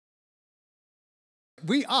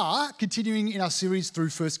We are continuing in our series through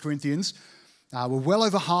 1 Corinthians. We're well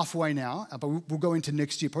over halfway now, but we'll go into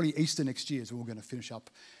next year, probably Easter next year is when we're going to finish up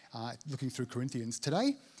looking through Corinthians.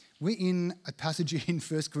 Today, we're in a passage in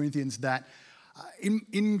 1 Corinthians that,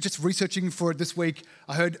 in just researching for it this week,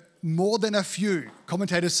 I heard more than a few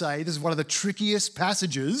commentators say this is one of the trickiest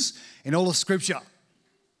passages in all of Scripture.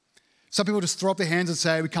 Some people just throw up their hands and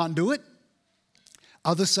say, we can't do it.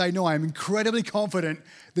 Others say, no, I'm incredibly confident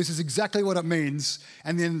this is exactly what it means.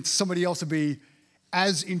 And then somebody else will be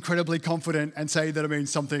as incredibly confident and say that it means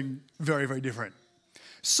something very, very different.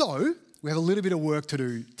 So we have a little bit of work to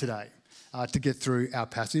do today to get through our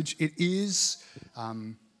passage. It's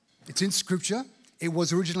in Scripture. It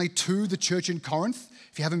was originally to the church in Corinth.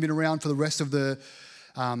 If you haven't been around for the rest of the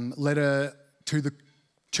letter to the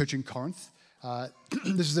church in Corinth,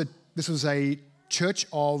 this was a church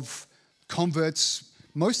of converts,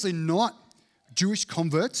 mostly not Jewish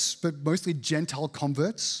converts, but mostly Gentile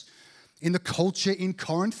converts. In the culture in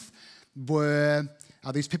Corinth were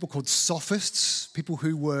these people called sophists, people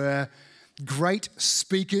who were great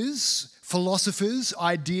speakers, philosophers,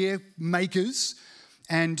 idea makers,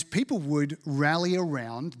 and people would rally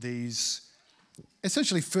around these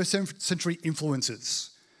essentially first century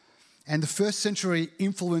influencers. And the first century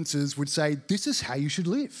influencers would say, this is how you should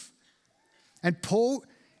live. And Paul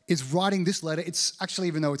is writing this letter. It's actually,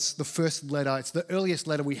 even though it's the first letter, it's the earliest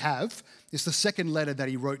letter we have, it's the second letter that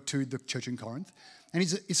he wrote to the church in Corinth. And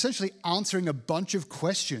he's essentially answering a bunch of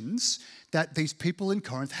questions that these people in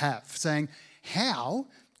Corinth have, saying, how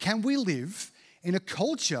can we live in a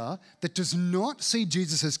culture that does not see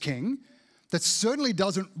Jesus as king, that certainly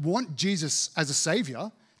doesn't want Jesus as a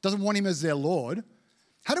savior, doesn't want him as their Lord?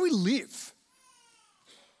 How do we live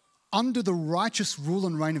under the righteous rule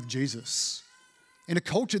and reign of Jesus in a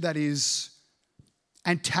culture that is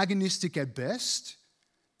antagonistic at best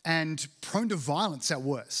and prone to violence at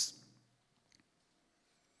worst?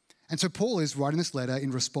 And so Paul is writing this letter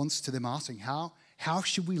in response to them asking, how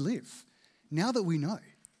should we live now that we know?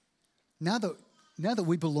 Now that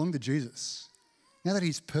we belong to Jesus, now that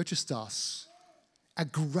he's purchased us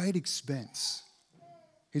at great expense,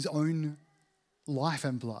 his own life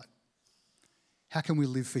and blood, how can we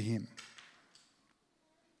live for him?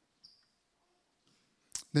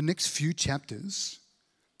 The next few chapters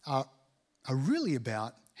are really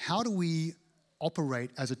about how do we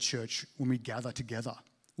operate as a church when we gather together?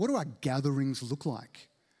 What do our gatherings look like?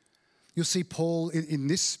 You'll see Paul in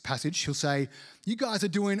this passage, he'll say, you guys are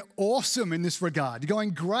doing awesome in this regard. You're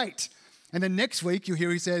going great. And then next week you'll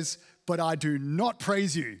hear he says, but I do not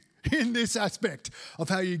praise you in this aspect of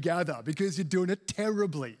how you gather because you're doing it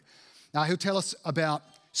terribly. Now he'll tell us about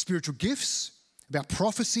spiritual gifts, about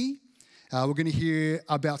prophecy. We're going to hear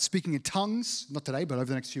about speaking in tongues, not today, but over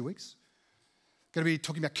the next few weeks. Going to be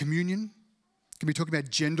talking about communion. Going to be talking about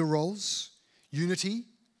gender roles, unity.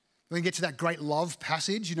 We're going to get to that great love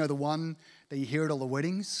passage, you know, the one that you hear at all the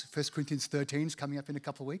weddings. 1 Corinthians 13 is coming up in a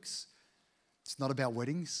couple of weeks. It's not about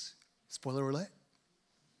weddings. Spoiler alert.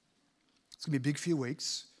 It's going to be a big few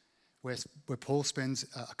weeks where Paul spends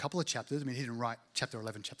a couple of chapters. I mean, he didn't write chapter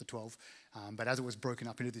 11, chapter 12, but as it was broken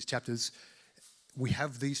up into these chapters, we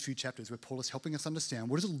have these few chapters where Paul is helping us understand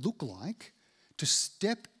what does it look like to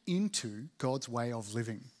step into God's way of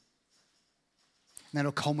living. And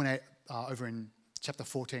that'll culminate over in chapter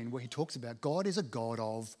 14 where he talks about God is a God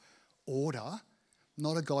of order,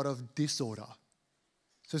 not a God of disorder.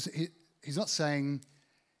 So he's not saying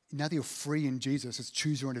now that you're free in Jesus, it's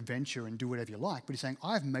choose your own adventure and do whatever you like, but he's saying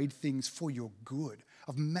I've made things for your good.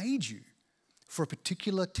 I've made you for a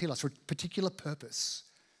particular telos, for a particular purpose,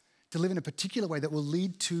 to live in a particular way that will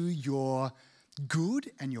lead to your good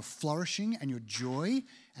and your flourishing and your joy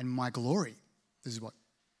and my glory. This is what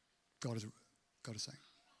God is saying.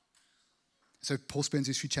 So Paul spends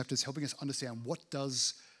these few chapters helping us understand what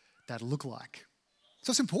does that look like.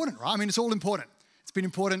 So it's important, right? I mean, it's all important. It's been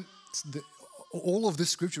important. All of this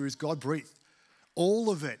scripture is God-breathed. All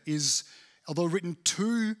of it is, although written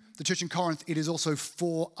to the church in Corinth, it is also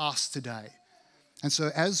for us today. And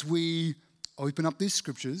so as we open up these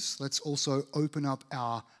scriptures, let's also open up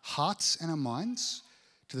our hearts and our minds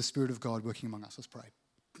to the Spirit of God working among us. Let's pray.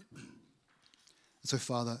 And so,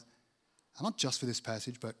 Father, not just for this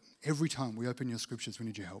passage, but every time we open your scriptures, we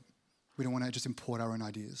need your help. We don't want to just import our own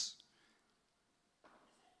ideas.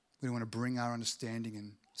 We don't want to bring our understanding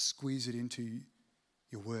and squeeze it into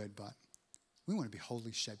your word, but we want to be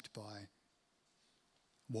wholly shaped by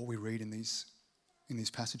what we read in these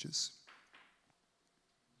passages.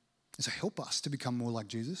 And so help us to become more like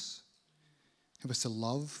Jesus. Help us to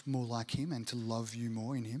love more like him and to love you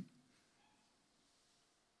more in him.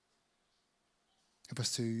 Help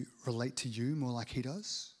us to relate to you more like he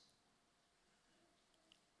does.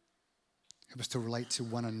 Help us to relate to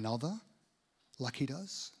one another like he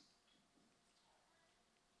does.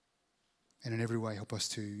 And in every way, help us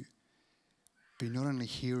to be not only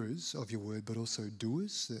hearers of your word, but also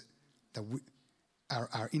doers, that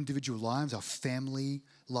our individual lives, our family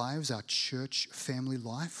lives, our church family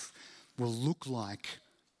life will look like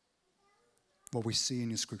what we see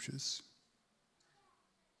in your scriptures.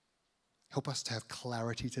 Help us to have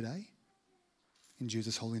clarity today. In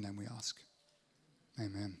Jesus' holy name we ask.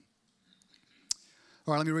 Amen.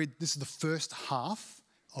 All right, let me read. This is the first half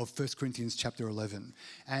of 1 Corinthians chapter 11.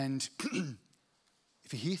 And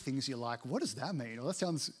if you hear things, you're like, what does that mean? Or that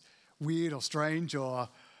sounds weird or strange or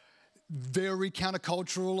very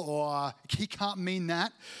countercultural, or he can't mean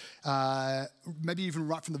that. Maybe even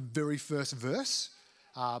right from the very first verse.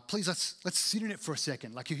 Please, let's sit in it for a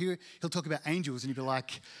second. Like he'll talk about angels and you'll be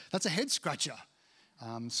like, that's a head scratcher.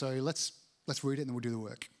 So let's read it and then we'll do the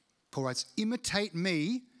work. Paul writes, imitate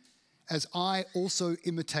me as I also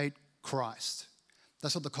imitate Christ.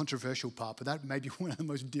 That's not the controversial part, but that may be one of the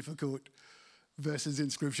most difficult verses in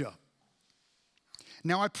Scripture.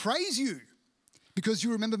 Now I praise you because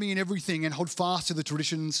you remember me in everything and hold fast to the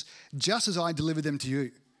traditions just as I delivered them to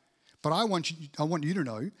you. But I want you to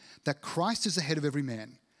know that Christ is the head of every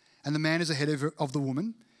man, and the man is the head of the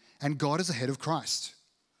woman, and God is the head of Christ.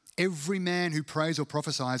 Every man who prays or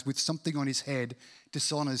prophesies with something on his head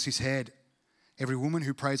dishonors his head. Every woman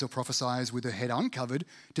who prays or prophesies with her head uncovered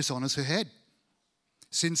dishonors her head,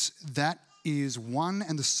 since that is one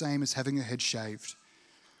and the same as having her head shaved.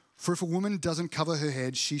 For if a woman doesn't cover her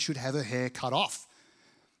head, she should have her hair cut off.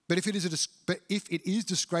 But if it is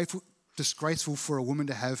disgraceful for a woman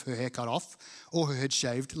to have her hair cut off or her head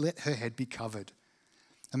shaved, let her head be covered.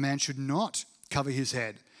 A man should not cover his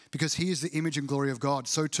head, because he is the image and glory of God.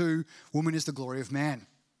 So too, woman is the glory of man.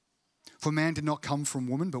 For man did not come from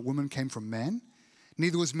woman, but woman came from man.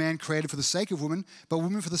 Neither was man created for the sake of woman, but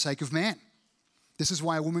woman for the sake of man. This is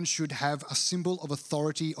why a woman should have a symbol of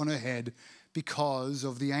authority on her head, because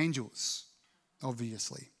of the angels,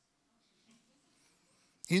 obviously.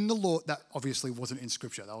 In the law, that obviously wasn't in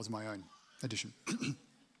Scripture. That was my own addition.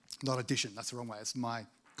 Not addition, that's the wrong way. It's my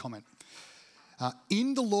comment.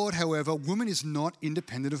 In the Lord, however, woman is not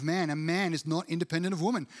independent of man, and man is not independent of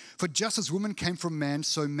woman. For just as woman came from man,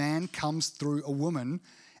 so man comes through a woman,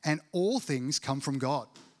 and all things come from God.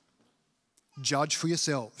 Judge for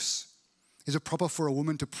yourselves. Is it proper for a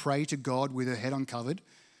woman to pray to God with her head uncovered?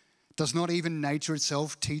 Does not even nature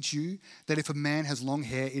itself teach you that if a man has long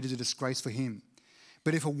hair, it is a disgrace for him?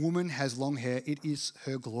 But if a woman has long hair, it is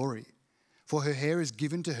her glory, for her hair is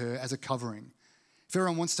given to her as a covering. If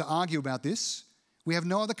everyone wants to argue about this, we have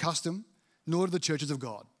no other custom, nor do the churches of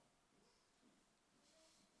God.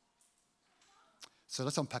 So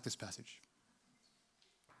let's unpack this passage.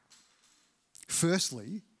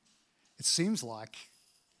 Firstly, it seems like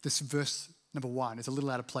this verse number 1 is a little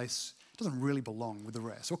out of place. It doesn't really belong with the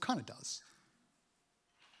rest, or it kind of does.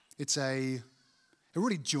 It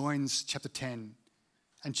really joins chapter 10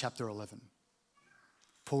 and chapter 11.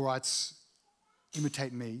 Paul writes,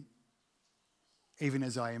 imitate me, even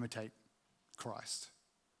as I imitate Christ.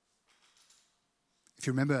 If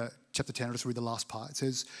you remember chapter 10, I'll just read the last part. It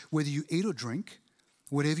says, whether you eat or drink,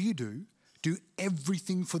 whatever you do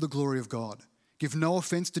everything for the glory of God. Give no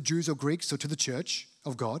offense to Jews or Greeks or to the church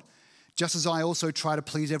of God, just as I also try to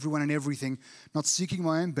please everyone in everything, not seeking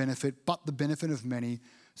my own benefit, but the benefit of many,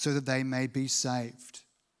 so that they may be saved.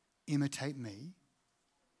 Imitate me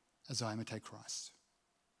as I imitate Christ.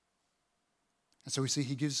 And so we see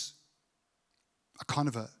he gives a kind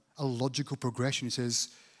of a logical progression. He says,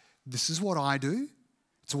 this is what I do.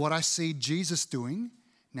 It's what I see Jesus doing.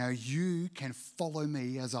 Now you can follow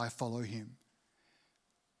me as I follow him.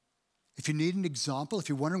 If you need an example, if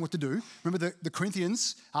you're wondering what to do, remember the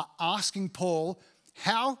Corinthians are asking Paul,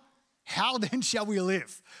 how then shall we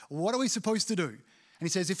live? What are we supposed to do? And he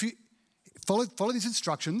says, if you follow these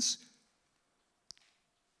instructions,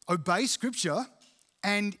 obey Scripture,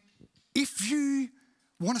 and if you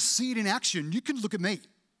want to see it in action, you can look at me.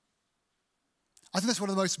 I think that's one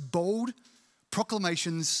of the most bold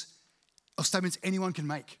proclamations or statements anyone can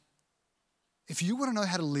make. If you want to know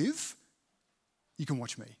how to live, you can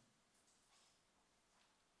watch me.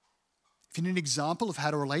 If you need an example of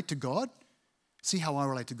how to relate to God, see how I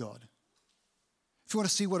relate to God. If you want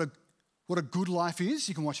to see what a good life is,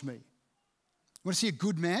 you can watch me. You want to see a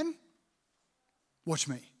good man? Watch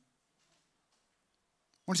me.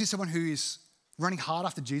 Want to see someone who is running hard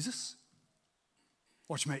after Jesus?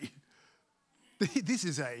 Watch me.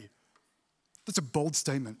 That's a bold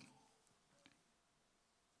statement.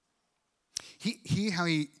 Hear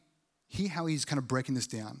how he's kind of breaking this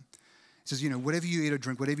down. He says, whatever you eat or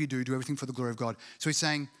drink, whatever you do, do everything for the glory of God. So he's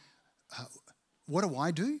saying, what do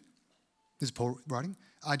I do? This is Paul writing.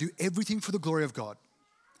 I do everything for the glory of God,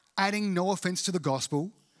 adding no offense to the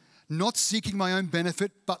gospel, not seeking my own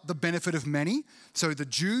benefit, but the benefit of many. So the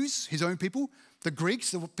Jews, his own people, the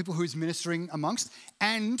Greeks, the people who he's ministering amongst,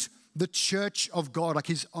 and the church of God, like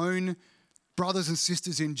his own brothers and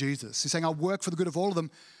sisters in Jesus. He's saying, I work for the good of all of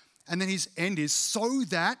them. And then his end is so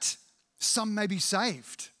that some may be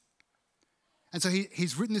saved. And so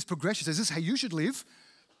he's written this progression. He says, this is how you should live.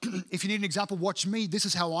 If you need an example, watch me. This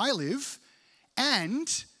is how I live. And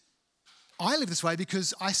I live this way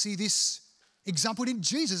because I see this example in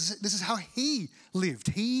Jesus. This is how he lived.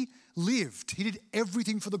 He lived. He did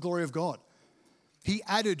everything for the glory of God. He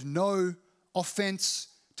added no offense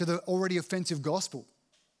to the already offensive gospel.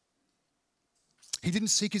 He didn't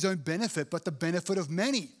seek his own benefit, but the benefit of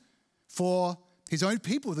many for his own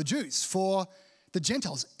people, the Jews, for the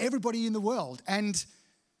Gentiles, everybody in the world, and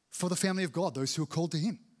for the family of God, those who are called to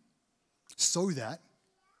him, so that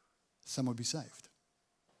some would be saved.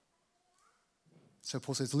 So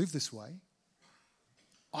Paul says, live this way.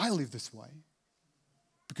 I live this way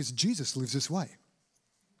because Jesus lives this way.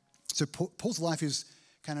 So Paul's life is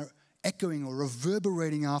kind of echoing or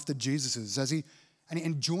reverberating after Jesus's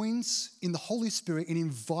and joins in the Holy Spirit in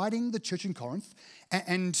inviting the church in Corinth,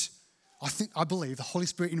 and I believe the Holy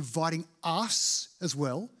Spirit inviting us as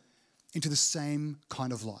well into the same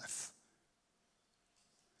kind of life,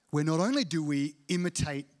 where not only do we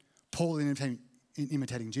imitate Paul in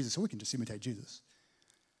imitating Jesus, so we can just imitate Jesus,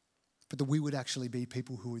 but that we would actually be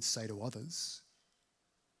people who would say to others,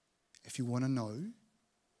 if you want to know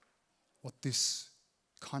what this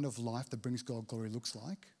kind of life that brings God glory looks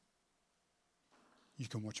like, you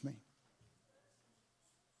can watch me.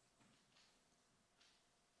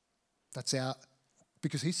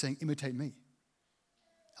 Because he's saying, imitate me.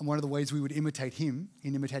 And one of the ways we would imitate him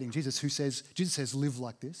in imitating Jesus, Jesus says, live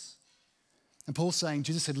like this. And Paul's saying,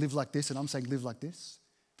 Jesus said, live like this, and I'm saying, live like this,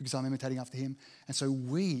 because I'm imitating after him. And so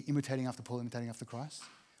we, imitating after Paul, imitating after Christ,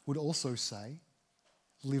 would also say,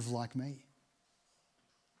 live like me,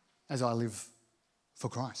 as I live for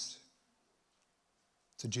Christ.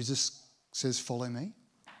 So Jesus says, follow me.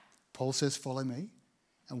 Paul says, follow me.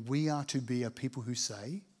 And we are to be a people who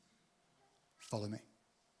say, follow me.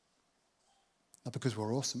 Not because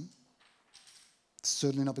we're awesome.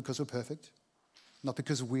 Certainly not because we're perfect. Not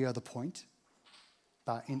because we are the point.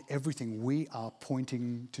 But in everything, we are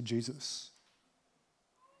pointing to Jesus.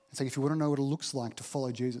 And so if you want to know what it looks like to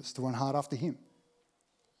follow Jesus, to run hard after him,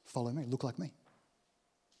 follow me, look like me.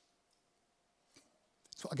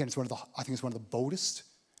 So again, I think it's one of the boldest,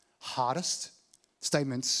 hardest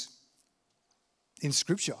statements in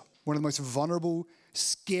Scripture. One of the most vulnerable,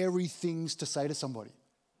 scary things to say to somebody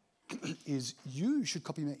is, you should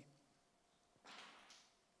copy me.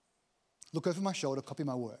 Look over my shoulder, copy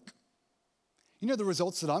my work. You know the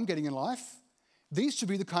results that I'm getting in life? These should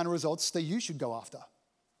be the kind of results that you should go after.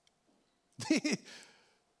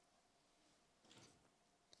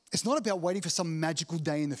 It's not about waiting for some magical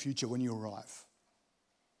day in the future when you arrive.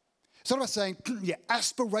 It's not about saying,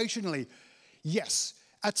 aspirationally, yes,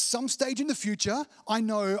 at some stage in the future, I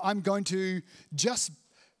know I'm going to just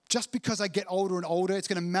because I get older and older, it's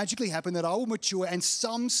going to magically happen that I will mature, and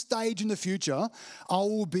some stage in the future, I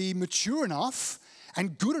will be mature enough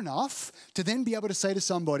and good enough to then be able to say to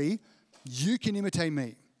somebody, you can imitate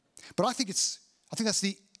me. But I think that's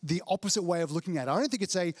the opposite way of looking at it. I don't think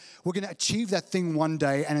it's we're going to achieve that thing one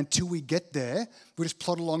day, and until we get there, we just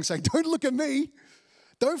plod along saying, don't look at me,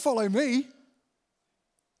 don't follow me.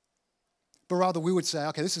 But rather we would say,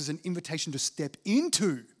 okay, this is an invitation to step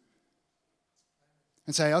into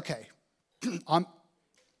and say, okay, I'm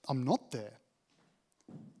not there.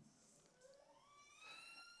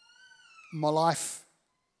 My life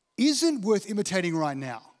isn't worth imitating right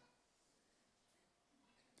now.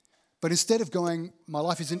 But instead of going, my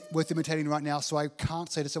life isn't worth imitating right now, so I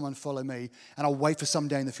can't say to someone, follow me, and I'll wait for some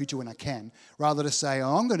day in the future when I can, rather to say,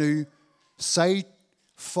 I'm going to say,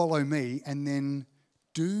 follow me, and then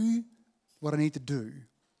do what I need to do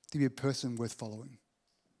to be a person worth following.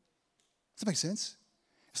 Does that make sense?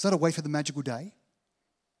 It's not a wait for the magical day,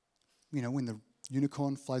 when the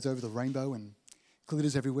unicorn flies over the rainbow and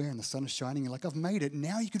glitters everywhere and the sun is shining. You're like, I've made it.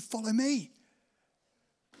 Now you can follow me.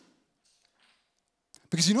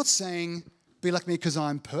 Because you're not saying, be like me because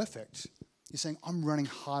I'm perfect. You're saying, I'm running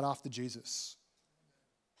hard after Jesus.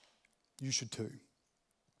 You should too.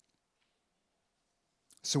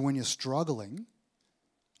 So when you're struggling,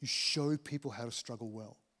 you show people how to struggle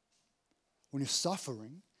well. When you're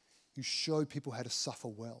suffering, you show people how to suffer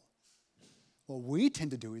well. What we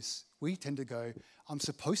tend to do is we tend to go, I'm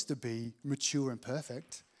supposed to be mature and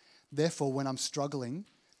perfect. Therefore, when I'm struggling,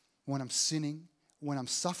 when I'm sinning, when I'm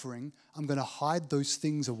suffering, I'm going to hide those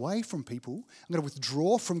things away from people. I'm going to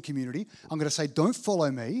withdraw from community. I'm going to say, don't follow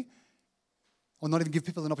me, or not even give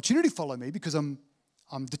people an opportunity to follow me because I'm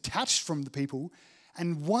detached from the people.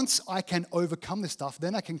 And once I can overcome this stuff,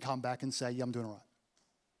 then I can come back and say, yeah, I'm doing all right.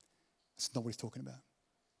 That's not what he's talking about.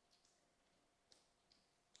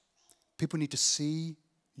 People need to see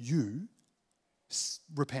you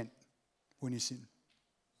repent when you sin.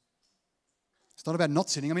 It's not about not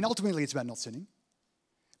sinning. I mean, ultimately, it's about not sinning.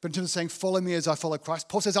 But in terms of saying, follow me as I follow Christ,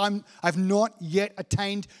 Paul says, I've not yet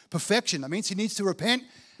attained perfection. That means he needs to repent.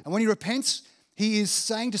 And when he repents, he is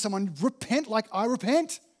saying to someone, repent like I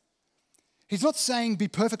repent. He's not saying, be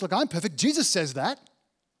perfect like I'm perfect. Jesus says that.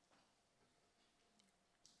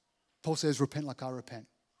 Paul says, repent like I repent.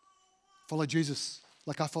 Follow Jesus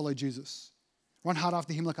like I follow Jesus. Run hard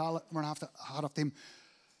after him like I run hard after him.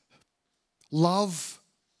 Love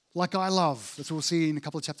like I love. That's what we'll see in a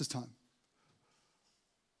couple of chapters' time.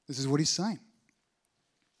 This is what he's saying.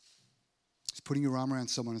 He's putting your arm around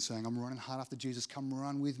someone and saying, I'm running hard after Jesus. Come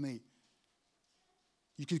run with me.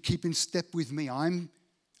 You can keep in step with me. I'm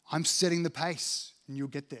setting the pace and you'll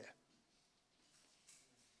get there.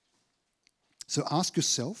 So ask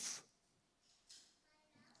yourself,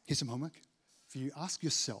 here's some homework for you. Ask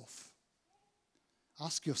yourself,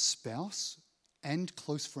 ask your spouse and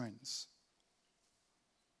close friends,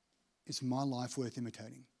 is my life worth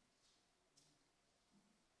imitating?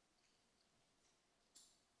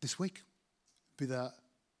 This week be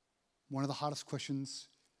one of the hardest questions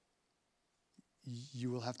you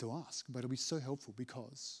will have to ask, but it'll be so helpful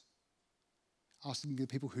because asking the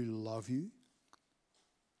people who love you,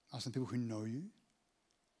 asking the people who know you,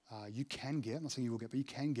 you can get, I'm not saying you will get, but you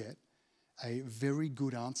can get a very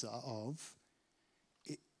good answer of,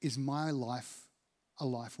 is my life a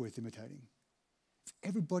life worth imitating? If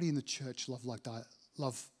everybody in the church loved like I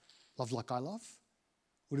love,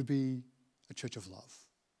 would it be a church of love?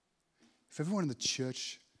 If everyone in the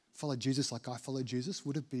church followed Jesus like I followed Jesus,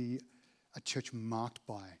 would it be a church marked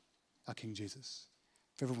by our King Jesus?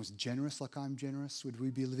 If everyone was generous like I'm generous, would we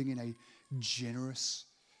be living in a generous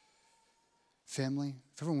family?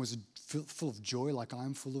 If everyone was full of joy like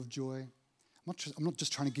I'm full of joy? I'm not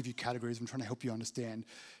just trying to give you categories, I'm trying to help you understand.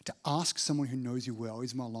 To ask someone who knows you well,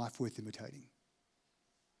 is my life worth imitating?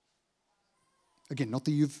 Again, not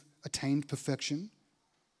that you've attained perfection,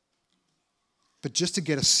 but just to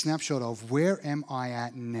get a snapshot of where am I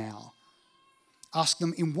at now? Ask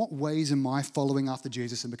them, in what ways am I following after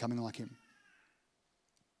Jesus and becoming like him?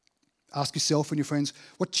 Ask yourself and your friends,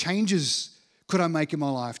 what changes could I make in my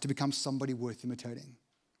life to become somebody worth imitating?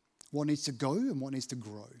 What needs to go and what needs to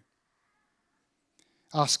grow?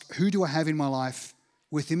 Ask, who do I have in my life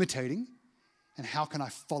worth imitating and how can I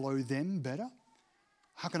follow them better?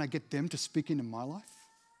 How can I get them to speak into my life?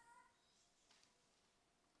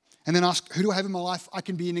 And then ask, who do I have in my life I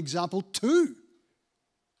can be an example to?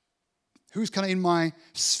 Who's kind of in my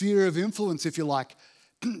sphere of influence, if you like?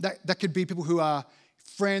 That could be people who are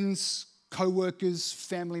friends, co-workers,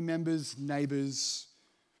 family members, neighbors.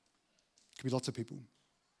 It could be lots of people.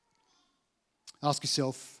 Ask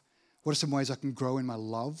yourself, what are some ways I can grow in my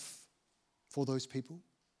love for those people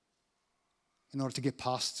in order to get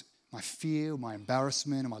past my fear or my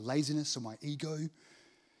embarrassment or my laziness or my ego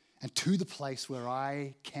and to the place where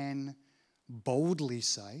I can boldly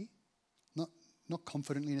say, not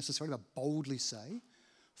confidently necessarily, but boldly say,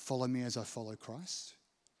 follow me as I follow Christ.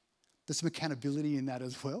 There's some accountability in that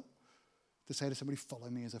as well, to say to somebody, follow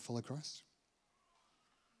me as I follow Christ.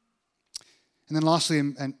 And then lastly,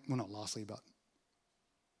 not lastly, but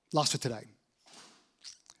last for today,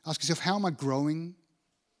 ask yourself, how am I growing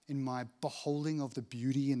in my beholding of the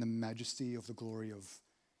beauty and the majesty of the glory of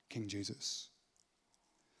King Jesus?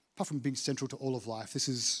 Apart from being central to all of life, this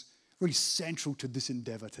is really central to this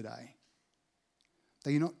endeavor today.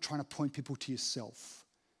 That you're not trying to point people to yourself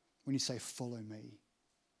when you say, follow me.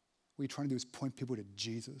 What you're trying to do is point people to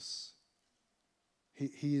Jesus.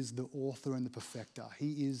 He is the author and the perfecter.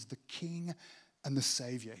 He is the King and the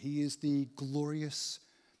Savior. He is the glorious,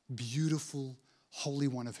 beautiful, Holy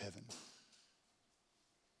One of heaven.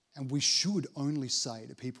 And we should only say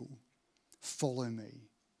to people, follow me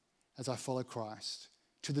as I follow Christ,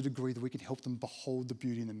 to the degree that we can help them behold the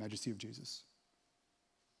beauty and the majesty of Jesus.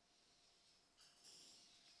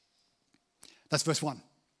 That's verse 1.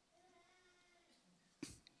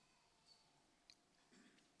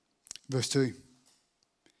 Verse 2. It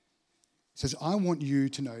says, I want you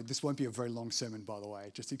to know, this won't be a very long sermon, by the way,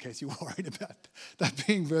 just in case you're worried about that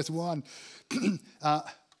being verse 1.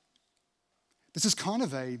 This is kind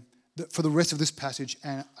of for the rest of this passage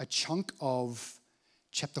and a chunk of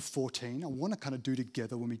chapter 14, I want to kind of do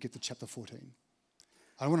together when we get to chapter 14.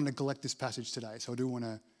 I don't want to neglect this passage today, so I do want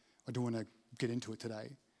to get into it today.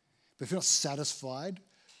 But if you're not satisfied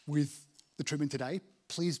with the treatment today,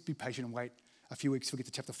 please be patient and wait a few weeks to get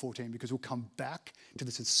to chapter 14, because we'll come back to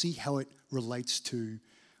this and see how it relates to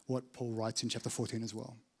what Paul writes in chapter 14 as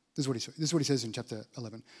well. This is what he says in chapter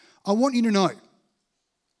 11. I want you to know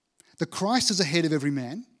that Christ is the head of every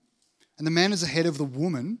man, and the man is the head of the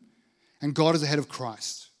woman, and God is the head of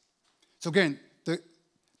Christ. So again,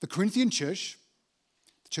 the Corinthian church,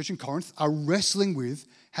 the church in Corinth, are wrestling with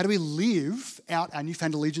how do we live out our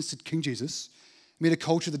newfound allegiance to King Jesus amid a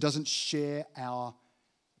culture that doesn't share our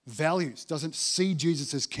values, doesn't see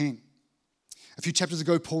Jesus as king. A few chapters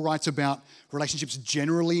ago, Paul writes about relationships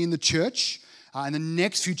generally in the church. In the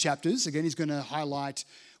next few chapters, again, he's going to highlight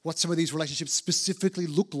what some of these relationships specifically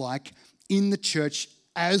look like in the church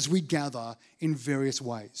as we gather in various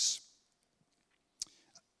ways.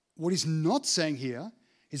 What he's not saying here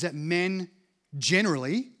is that men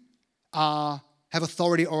generally have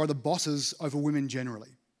authority or are the bosses over women generally.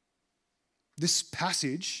 This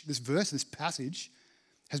passage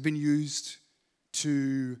has been used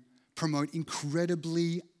to promote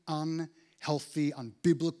incredibly unhealthy,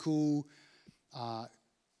 unbiblical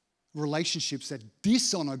relationships that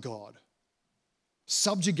dishonor God,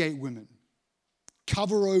 subjugate women,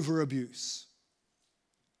 cover over abuse.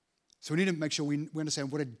 So we need to make sure we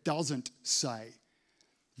understand what it doesn't say.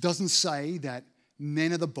 It doesn't say that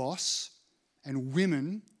men are the boss and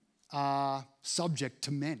women are subject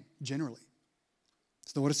to men generally.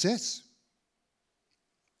 That's not what it says.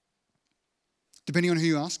 Depending on who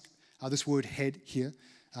you ask, this word head here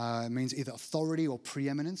means either authority or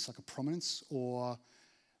preeminence, like a prominence, or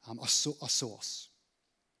a source.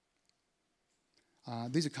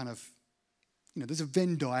 These are kind of, there's a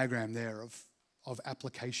Venn diagram there of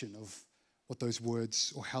application of what those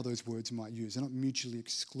words or how those words might use. They're not mutually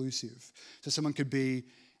exclusive. So someone could be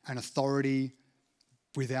an authority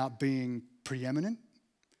without being preeminent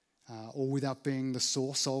or without being the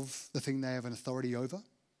source of the thing they have an authority over.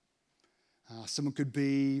 Someone could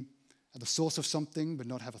be the source of something but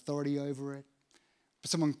not have authority over it. But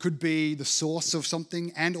someone could be the source of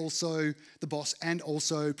something and also the boss and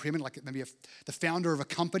also preeminent, like maybe the founder of a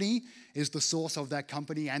company is the source of that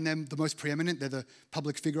company and they're the most preeminent, they're the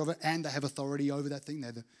public figure of it, and they have authority over that thing,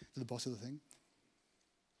 they're the boss of the thing.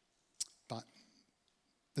 But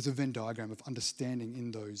there's a Venn diagram of understanding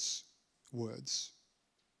in those words.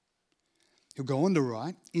 He'll go on to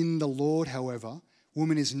write, in the Lord, however,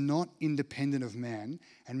 woman is not independent of man,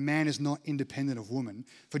 and man is not independent of woman.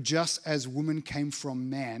 For just as woman came from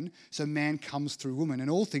man, so man comes through woman, and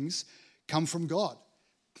all things come from God.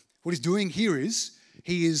 What he's doing here is,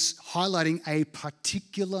 he is highlighting a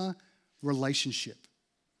particular relationship.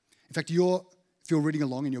 In fact, if you're reading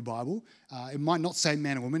along in your Bible, it might not say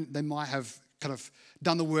man and woman. They might have kind of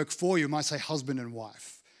done the work for you. It might say husband and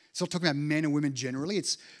wife. It's not talking about men and women generally.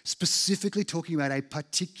 It's specifically talking about a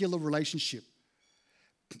particular relationship.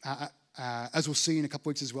 As we'll see in a couple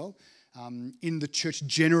weeks as well, in the church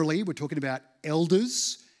generally, we're talking about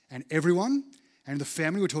elders and everyone, and in the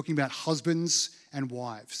family, we're talking about husbands and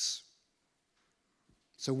wives.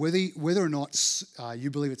 So whether or not you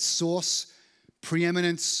believe it's source,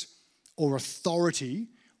 preeminence, or authority,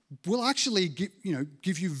 will actually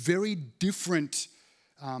give you very different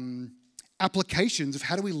applications of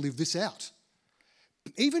how do we live this out.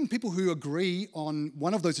 Even people who agree on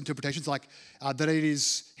one of those interpretations, like that it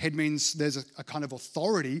is, head means there's a kind of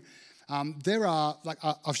authority, there are, like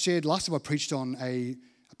I've shared, last time I preached on a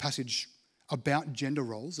passage about gender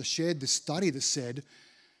roles, I shared this study that said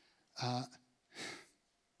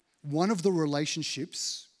one of the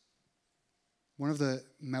relationships, one of the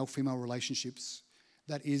male-female relationships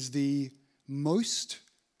that is the most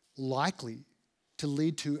likely to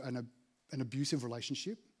lead to an abusive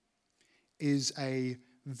relationship is a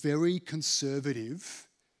very conservative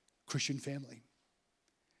Christian family.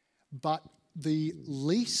 But the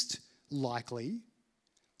least likely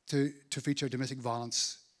to feature a domestic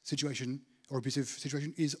violence situation or abusive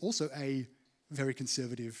situation is also a very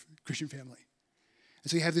conservative Christian family. And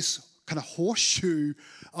so you have this kind of horseshoe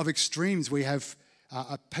of extremes where you have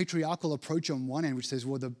a patriarchal approach on one end, which says,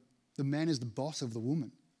 well, the man is the boss of the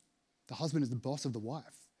woman. The husband is the boss of the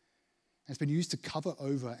wife. And it's been used to cover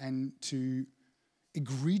over and to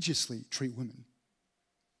egregiously treat women.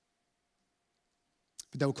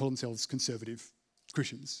 But they will call themselves conservative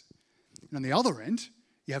Christians. And on the other end,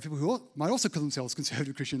 you have people who might also call themselves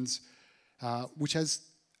conservative Christians, which has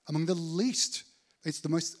among the least, it's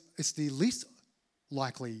the least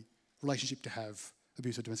likely relationship to have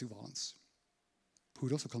abuse or domestic violence, who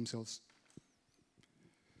would also call themselves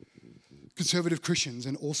conservative Christians,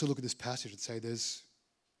 and also look at this passage and say there's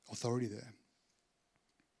authority there.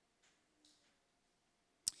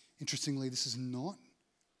 Interestingly, this is not,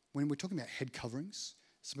 when we're talking about head coverings,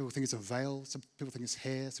 some people think it's a veil, some people think it's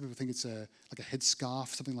hair, some people think it's like a headscarf,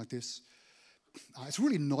 something like this. It's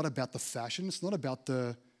really not about the fashion. It's not about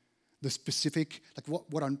the specific, like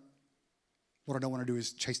what I don't want to do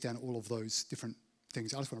is chase down all of those different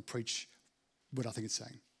things. I just want to preach what I think it's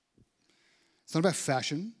saying. It's not about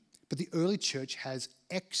fashion, but the early church has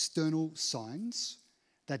external signs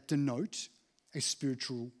that denote a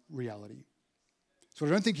spiritual reality. So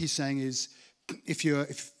what I don't think he's saying is if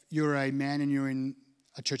you're a man and you're in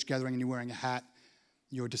a church gathering and you're wearing a hat,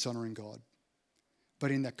 you're dishonoring God.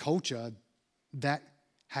 But in that culture, that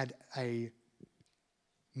had a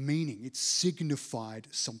meaning. It signified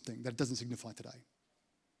something that it doesn't signify today.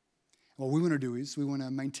 What we want to do is we want to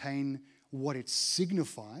maintain what it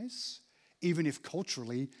signifies, even if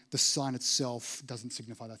culturally the sign itself doesn't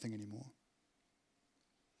signify that thing anymore.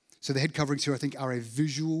 So the head coverings here, I think, are a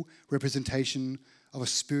visual representation of a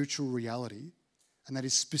spiritual reality, and that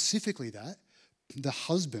is specifically that the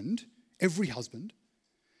husband, every husband,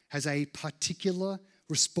 has a particular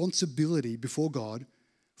responsibility before God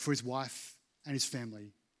for his wife and his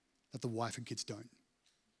family that the wife and kids don't.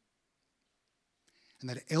 And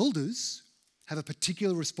that elders have a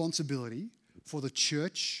particular responsibility for the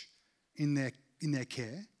church in their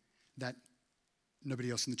care that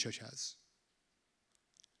nobody else in the church has.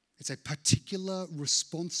 It's a particular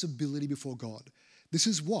responsibility before God. This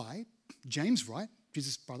is why James,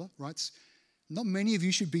 Jesus' brother, writes, not many of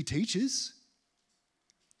you should be teachers.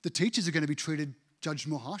 The teachers are going to be judged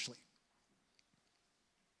more harshly.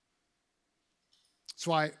 That's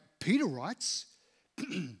why Peter writes,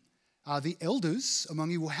 the elders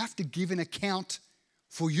among you will have to give an account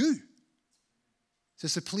for you.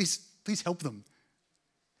 So please help them.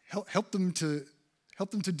 Help them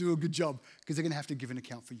to do a good job, because they're going to have to give an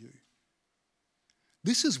account for you.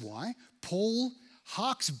 This is why Paul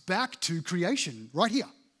harks back to creation right here.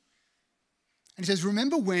 And he says,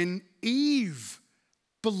 remember when Eve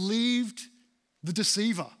believed the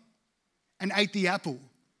deceiver and ate the apple?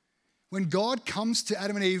 When God comes to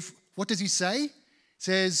Adam and Eve, what does he say?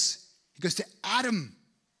 He goes to Adam.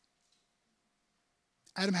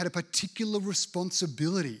 Adam had a particular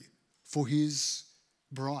responsibility for his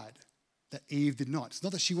bride that Eve did not. It's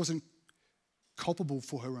not that she wasn't culpable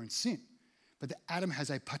for her own sin, but that Adam has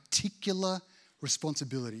a particular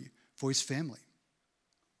responsibility for his family.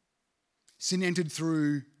 Sin entered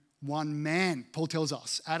through one man, Paul tells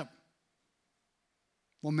us, Adam.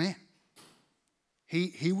 One man.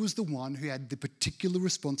 He was the one who had the particular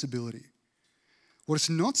responsibility. What it's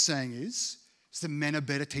not saying is that men are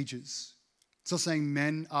better teachers. It's not saying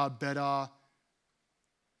men are better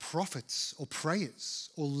prophets or prayers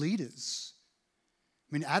or leaders.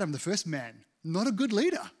 I mean, Adam, the first man, not a good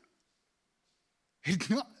leader. He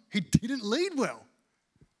didn't lead well.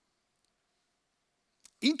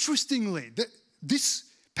 Interestingly, this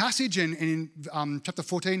passage in chapter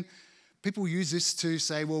 14, people use this to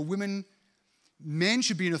say, well, men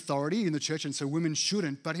should be in authority in the church, and so women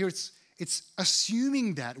shouldn't. But here it's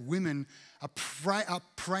assuming that women are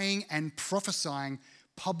praying and prophesying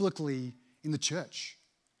publicly in the church.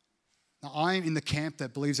 Now, I'm in the camp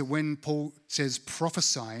that believes that when Paul says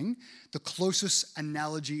prophesying, the closest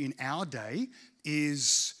analogy in our day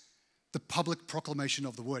is the public proclamation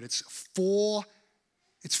of the word. It's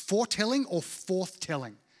foretelling or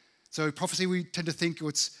forthtelling. So prophecy, we tend to think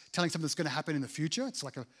it's telling something that's going to happen in the future. It's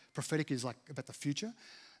like a prophetic is like about the future.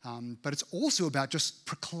 But it's also about just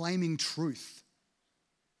proclaiming truth.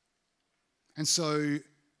 And so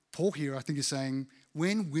Paul here, I think, is saying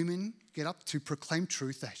when women get up to proclaim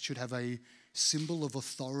truth, they should have a symbol of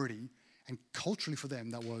authority. And culturally for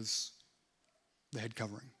them, that was the head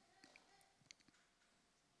covering.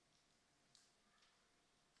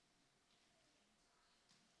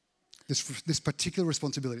 This particular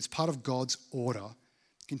responsibility, it's part of God's order,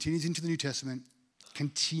 continues into the New Testament,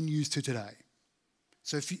 continues to today.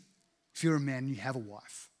 So if you're a man, you have a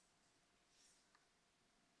wife.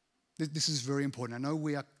 This is very important. I know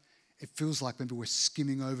it feels like maybe we're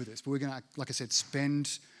skimming over this, but we're going to, like I said,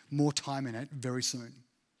 spend more time in it very soon.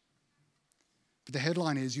 But the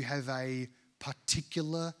headline is you have a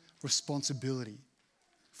particular responsibility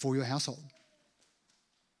for your household.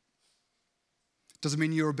 Doesn't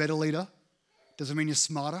mean you're a better leader. Doesn't mean you're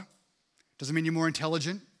smarter. Doesn't mean you're more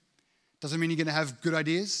intelligent. Doesn't mean you're going to have good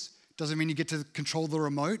ideas. Doesn't mean you get to control the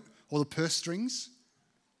remote or the purse strings.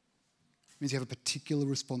 It means you have a particular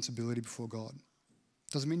responsibility before God.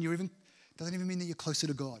 Doesn't even mean that you're closer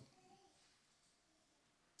to God.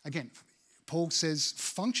 Again, Paul says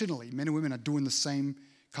functionally, men and women are doing the same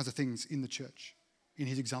kinds of things in the church, in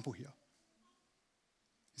his example here.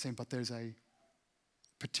 He's saying, but there's a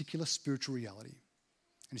particular spiritual reality.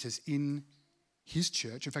 And he says in his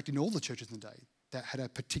church, in fact, in all the churches in the day, that had a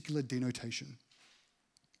particular denotation.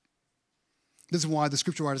 This is why the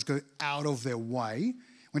scripture writers go out of their way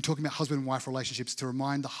when talking about husband and wife relationships to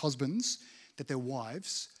remind the husbands that their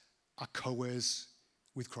wives are co-heirs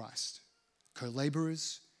with Christ.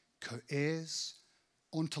 Co-laborers, co-heirs,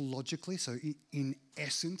 ontologically, so in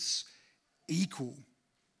essence, equal.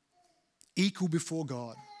 Equal before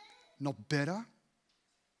God. Not better,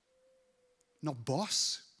 not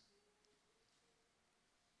boss.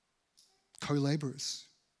 Co-laborers.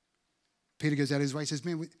 Peter goes out of his way, he says,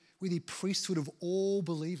 man, we're the priesthood of all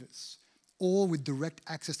believers, all with direct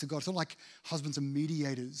access to God. It's not like husbands are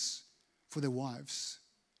mediators for their wives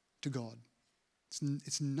to God.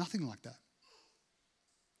 It's nothing like that.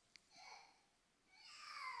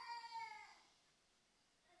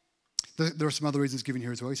 There are some other reasons given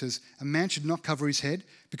here as well. He says, a man should not cover his head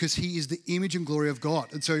because he is the image and glory of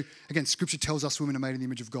God. And so, again, Scripture tells us women are made in the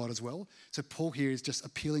image of God as well. So Paul here is just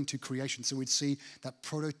appealing to creation. So we'd see that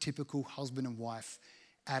prototypical husband and wife,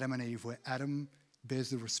 Adam and Eve, where Adam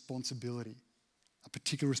bears the responsibility, a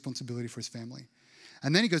particular responsibility for his family.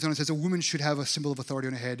 And then he goes on and says, a woman should have a symbol of authority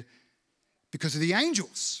on her head because of the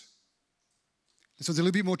angels. This one's a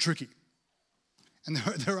little bit more tricky. And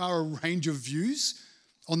there are a range of views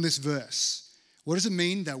on this verse. What does it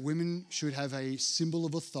mean that women should have a symbol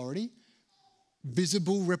of authority,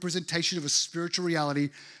 visible representation of a spiritual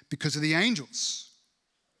reality because of the angels?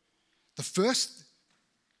 The first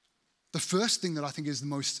thing that I think is the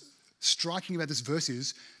most striking about this verse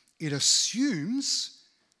is it assumes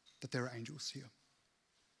that there are angels here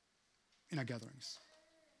in our gatherings.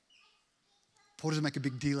 Paul doesn't make a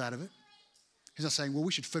big deal out of it. He's not saying, well,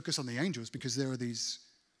 we should focus on the angels because there are these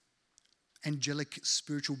angelic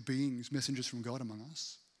spiritual beings, messengers from God among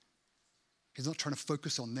us. He's not trying to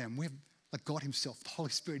focus on them. We have, like God himself, the Holy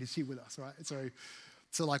Spirit is here with us, right?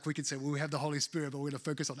 So like we could say, well, we have the Holy Spirit, but we're going to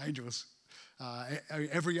focus on angels.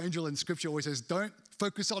 Every angel in Scripture always says, don't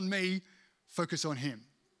focus on me, focus on him.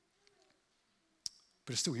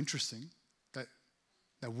 But it's still interesting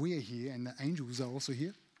that we are here and the angels are also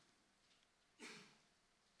here.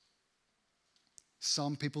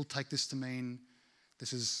 Some people take this to mean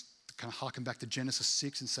this is kind of harken back to Genesis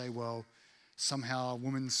 6 and say, well, somehow a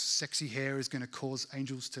woman's sexy hair is going to cause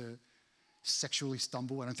angels to sexually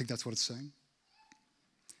stumble. I don't think that's what it's saying.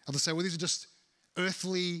 Others say, well, these are just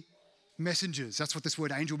earthly messengers. That's what this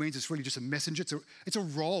word angel means. It's really just a messenger. It's a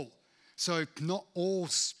role. So not all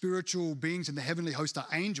spiritual beings in the heavenly host are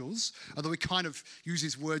angels, although we kind of use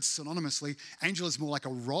these words synonymously. Angel is more like a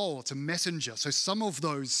role. It's a messenger. So some of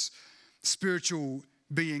those spiritual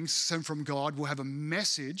beings sent from God will have a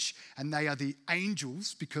message, and they are the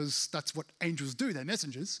angels because that's what angels do. They're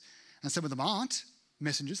messengers. And some of them aren't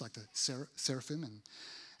messengers, like the seraphim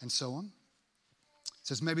and so on. It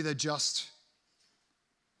says maybe they're just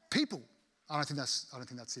people. I don't think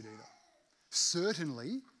that's it either.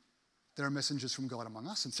 Certainly, there are messengers from God among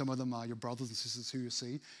us, and some of them are your brothers and sisters who you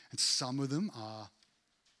see, and some of them are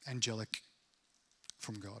angelic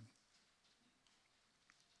from God.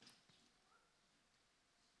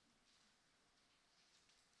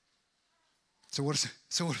 So what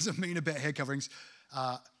does it mean about hair coverings?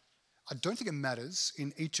 I don't think it matters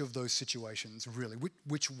in each of those situations, really,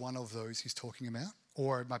 which one of those he's talking about,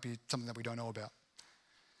 or it might be something that we don't know about.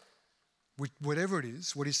 Whatever it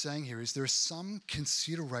is, what he's saying here is there is some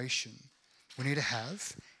consideration we need to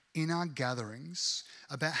have in our gatherings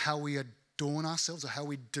about how we adorn ourselves or how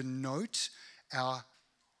we denote our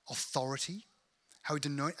authority, how we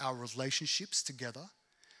denote our relationships together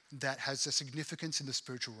that has a significance in the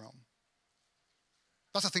spiritual realm.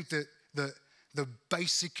 That's, I think, the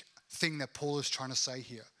basic thing that Paul is trying to say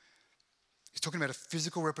here. He's talking about a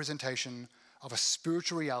physical representation of a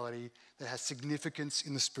spiritual reality that has significance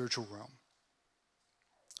in the spiritual realm.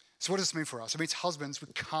 So what does this mean for us? It means husbands, we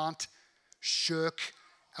can't shirk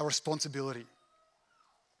our responsibility.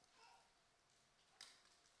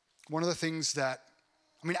 One of the things that,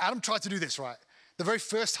 Adam tried to do this, right? The very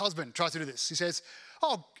first husband tried to do this. He says,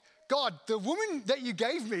 oh, God, the woman that you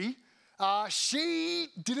gave me, she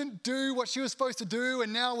didn't do what she was supposed to do,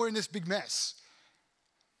 and now we're in this big mess.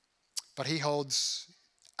 But he holds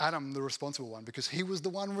Adam the responsible one because he was the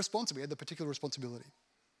one responsible. He had the particular responsibility.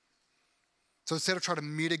 So instead of trying to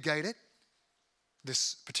mitigate it,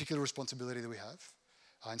 this particular responsibility that we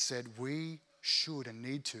have, instead we should and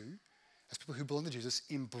need to, as people who belong to Jesus,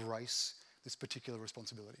 embrace this particular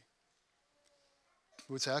responsibility.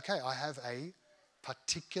 We would say, okay, I have a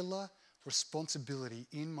particular responsibility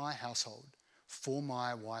in my household for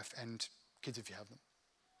my wife and kids if you have them.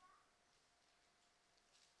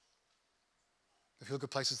 If you look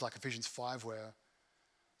at places like Ephesians 5 where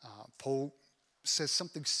Paul says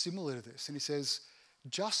something similar to this, and he says,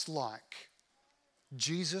 just like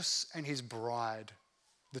Jesus and his bride,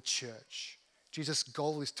 the church, Jesus'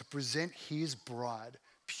 goal is to present his bride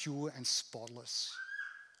pure and spotless.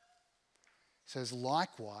 He says,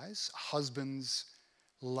 likewise, husbands,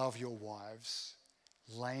 love your wives,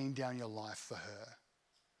 laying down your life for her.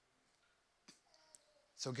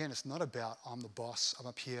 So again, it's not about I'm the boss, I'm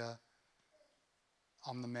up here,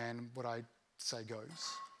 I'm the man, what I say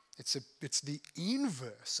goes. It's the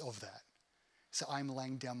inverse of that. So I'm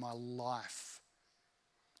laying down my life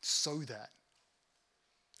so that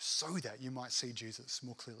you might see Jesus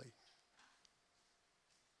more clearly.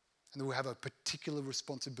 And that we'll have a particular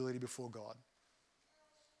responsibility before God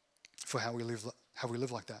for how we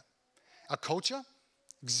live like that. Our culture,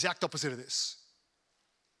 exact opposite of this.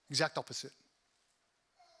 Exact opposite.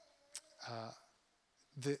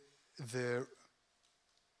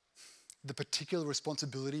 The particular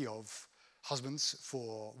responsibility of husbands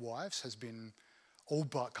for wives has been all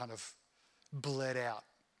but kind of bled out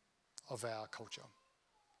of our culture.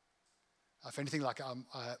 If anything, like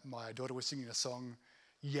my daughter was singing a song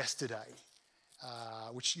yesterday,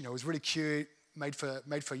 which was really cute, made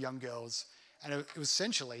for young girls, and it was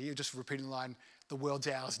essentially just repeating the line, "The world's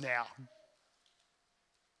ours now."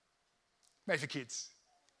 Made for kids.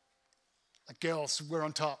 Like, girls, we're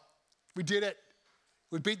on top. We did it.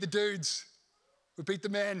 We beat the dudes. We beat the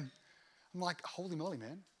men. I'm like, holy moly,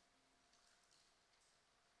 man.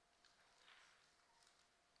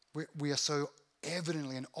 We are so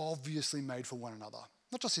evidently and obviously made for one another.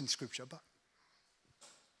 Not just in Scripture, but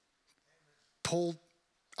Paul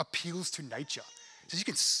appeals to nature. He says you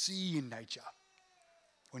can see in nature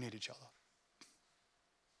we need each other.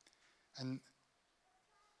 And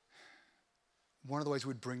one of the ways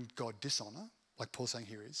we'd bring God dishonor, like Paul's saying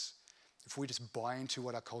here, is if we just buy into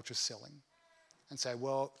what our culture's selling and say,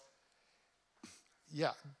 well,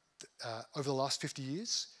 yeah, over the last 50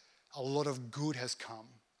 years, a lot of good has come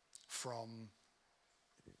from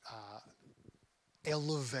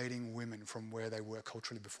elevating women from where they were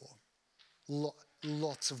culturally before.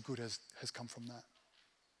 Lots of good has come from that.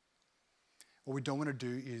 What we don't want to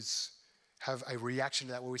do is have a reaction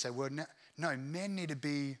to that where we say, well, no, men need to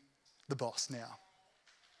be the boss now,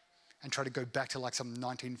 and try to go back to like some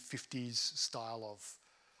 1950s style of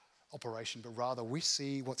operation, but rather we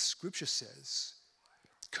see what Scripture says: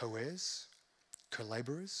 co-heirs,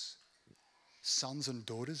 co-laborers, sons and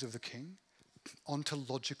daughters of the King,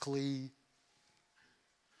 ontologically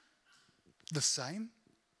the same,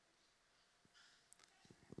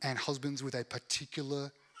 and husbands with a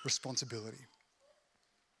particular responsibility.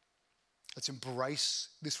 Let's embrace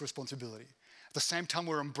this responsibility. At the same time,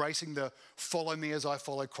 we're embracing the follow me as I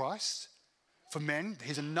follow Christ. For men,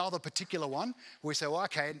 here's another particular one where we say, well,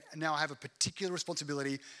 okay, now I have a particular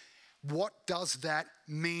responsibility. What does that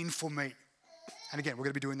mean for me? And again, we're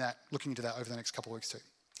going to be doing that, looking into that over the next couple of weeks too.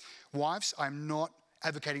 Wives, I'm not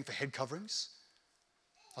advocating for head coverings.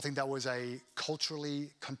 I think that was a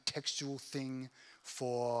culturally contextual thing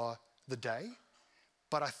for the day.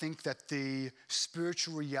 But I think that the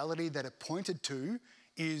spiritual reality that it pointed to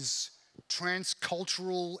is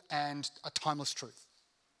transcultural and a timeless truth.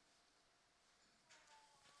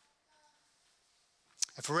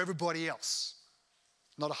 And for everybody else,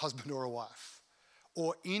 not a husband or a wife,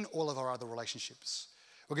 or in all of our other relationships,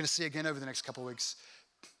 we're going to see again over the next couple of weeks,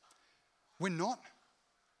 we're not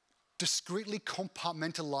discreetly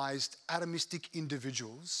compartmentalized atomistic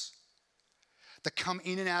individuals that come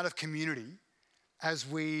in and out of community as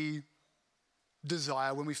we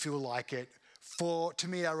desire, when we feel like it, to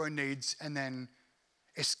meet our own needs and then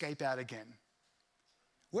escape out again.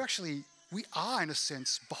 We are in a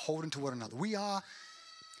sense beholden to one another.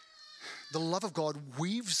 The love of God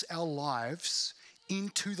weaves our lives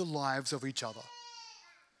into the lives of each other.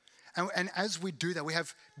 And as we do that, we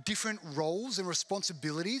have different roles and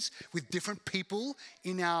responsibilities with different people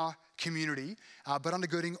in our community, but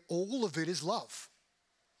undergirding all of it is love.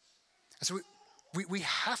 And so we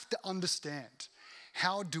have to understand,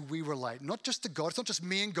 how do we relate? Not just to God. It's not just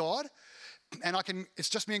me and God. And it's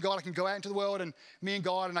just me and God. I can go out into the world and me and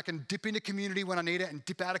God, and I can dip into community when I need it and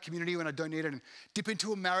dip out of community when I don't need it, and dip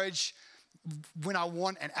into a marriage when I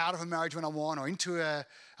want and out of a marriage when I want, or into a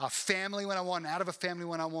family when I want and out of a family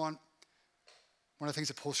when I want. One of the things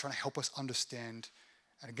that Paul's trying to help us understand,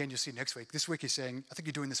 and again, you'll see next week. This week he's saying, I think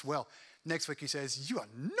you're doing this well. Next week he says, you are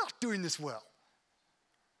not doing this well.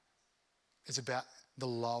 It's about the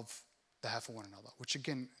love they have for one another, which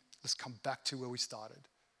again, let's come back to where we started.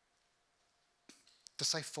 To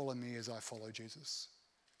say, follow me as I follow Jesus,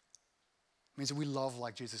 means that we love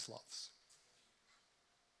like Jesus loves.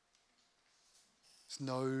 There's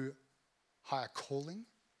no higher calling,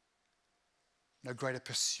 no greater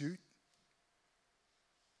pursuit,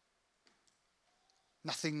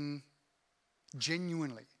 nothing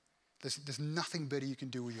genuinely. There's nothing better you can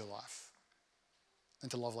do with your life than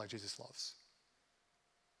to love like Jesus loves.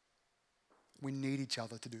 We need each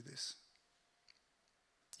other to do this.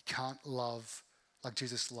 You can't love like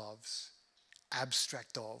Jesus loves,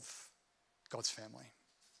 abstract of God's family.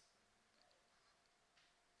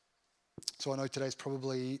 So I know today's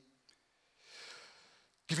probably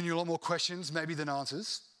giving you a lot more questions maybe than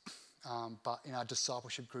answers, but in our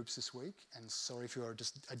discipleship groups this week, and sorry if you're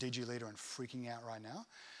just a DG leader and freaking out right now,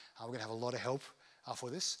 we're going to have a lot of help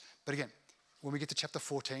for this. But again, when we get to chapter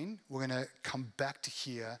 14, we're going to come back to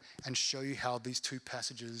here and show you how these two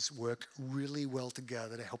passages work really well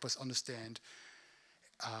together to help us understand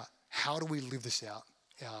how do we live this out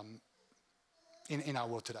in our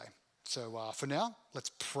world today. So for now,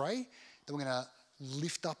 let's pray. Then we're going to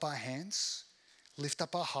lift up our hands, lift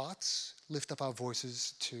up our hearts, lift up our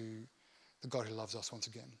voices to the God who loves us once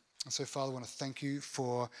again. And so, Father, I want to thank you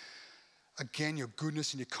for, again, your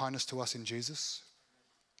goodness and your kindness to us in Jesus.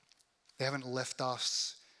 They haven't left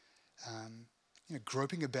us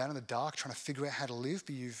groping about in the dark, trying to figure out how to live,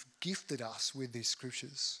 but you've gifted us with these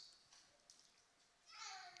scriptures.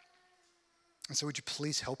 And so would you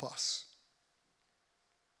please help us?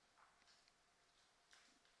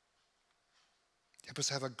 Help us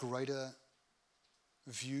have a greater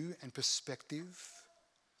view and perspective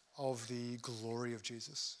of the glory of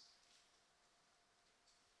Jesus.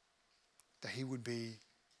 That he would be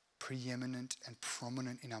preeminent and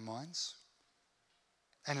prominent in our minds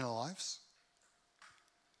and in our lives.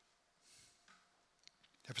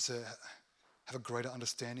 Help us have a greater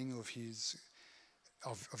understanding of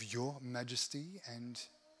of your majesty and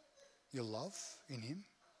your love in him,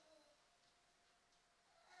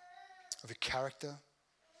 of your character,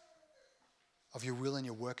 of your will and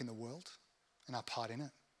your work in the world and our part in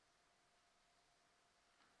it.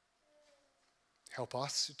 Help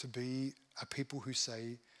us to be a people who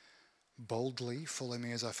say boldly, follow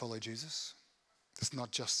me as I follow Jesus. It's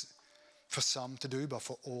not just for some to do, but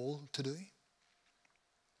for all to do.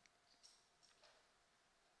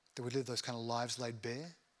 That we live those kind of lives laid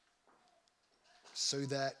bare so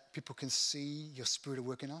that people can see your spirit at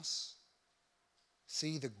work in us,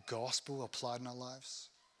 see the gospel applied in our lives,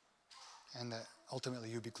 and that ultimately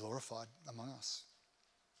you'll be glorified among us.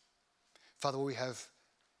 Father, we have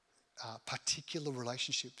particular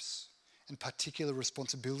relationships and particular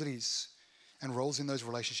responsibilities and roles in those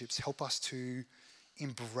relationships. Help us to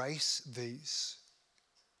embrace these.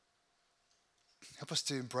 Help us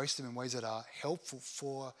to embrace them in ways that are helpful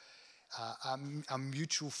for our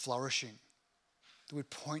mutual flourishing. That we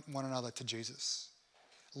point one another to Jesus.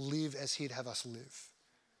 Live as he'd have us live.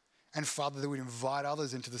 And Father, that we'd invite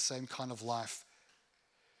others into the same kind of life.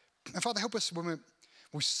 And Father, help us when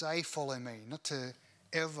we say follow me, not to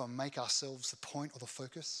ever make ourselves the point or the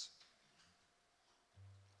focus,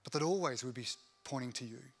 but that always we'd be pointing to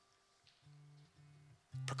you,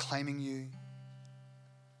 proclaiming you,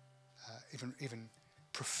 even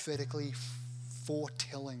prophetically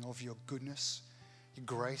foretelling of your goodness, your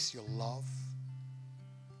grace, your love,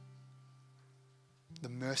 the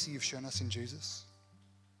mercy you've shown us in Jesus.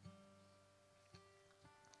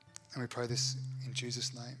 And we pray this in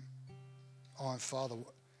Jesus' name. Oh, and Father,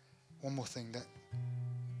 one more thing, that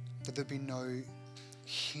there be no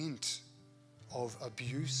hint of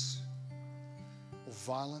abuse or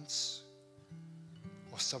violence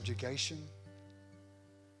or subjugation.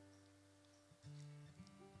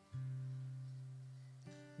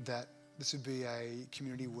 That this would be a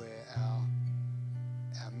community where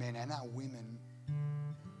our men and our women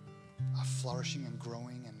are flourishing and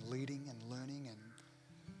growing and leading and learning and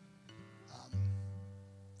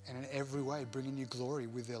in every way bringing you glory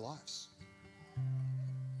with their lives.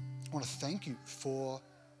 I want to thank you for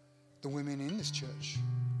the women in this church.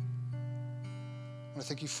 I want to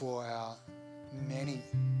thank you for our many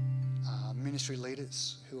ministry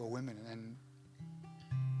leaders who are women and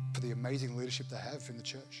for the amazing leadership they have in the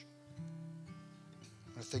church. I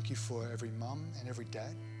want to thank you for every mum and every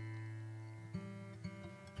dad,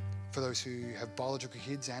 for those who have biological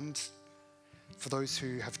kids and for those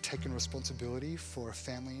who have taken responsibility for a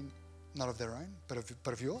family not of their own, but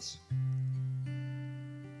of yours.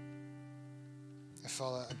 And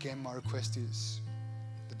Father, again, my request is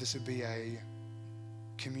that this would be a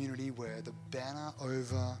community where the banner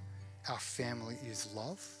over our family is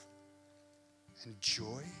love and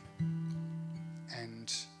joy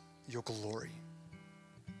and your glory.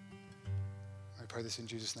 I pray this in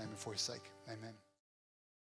Jesus' name and for his sake. Amen.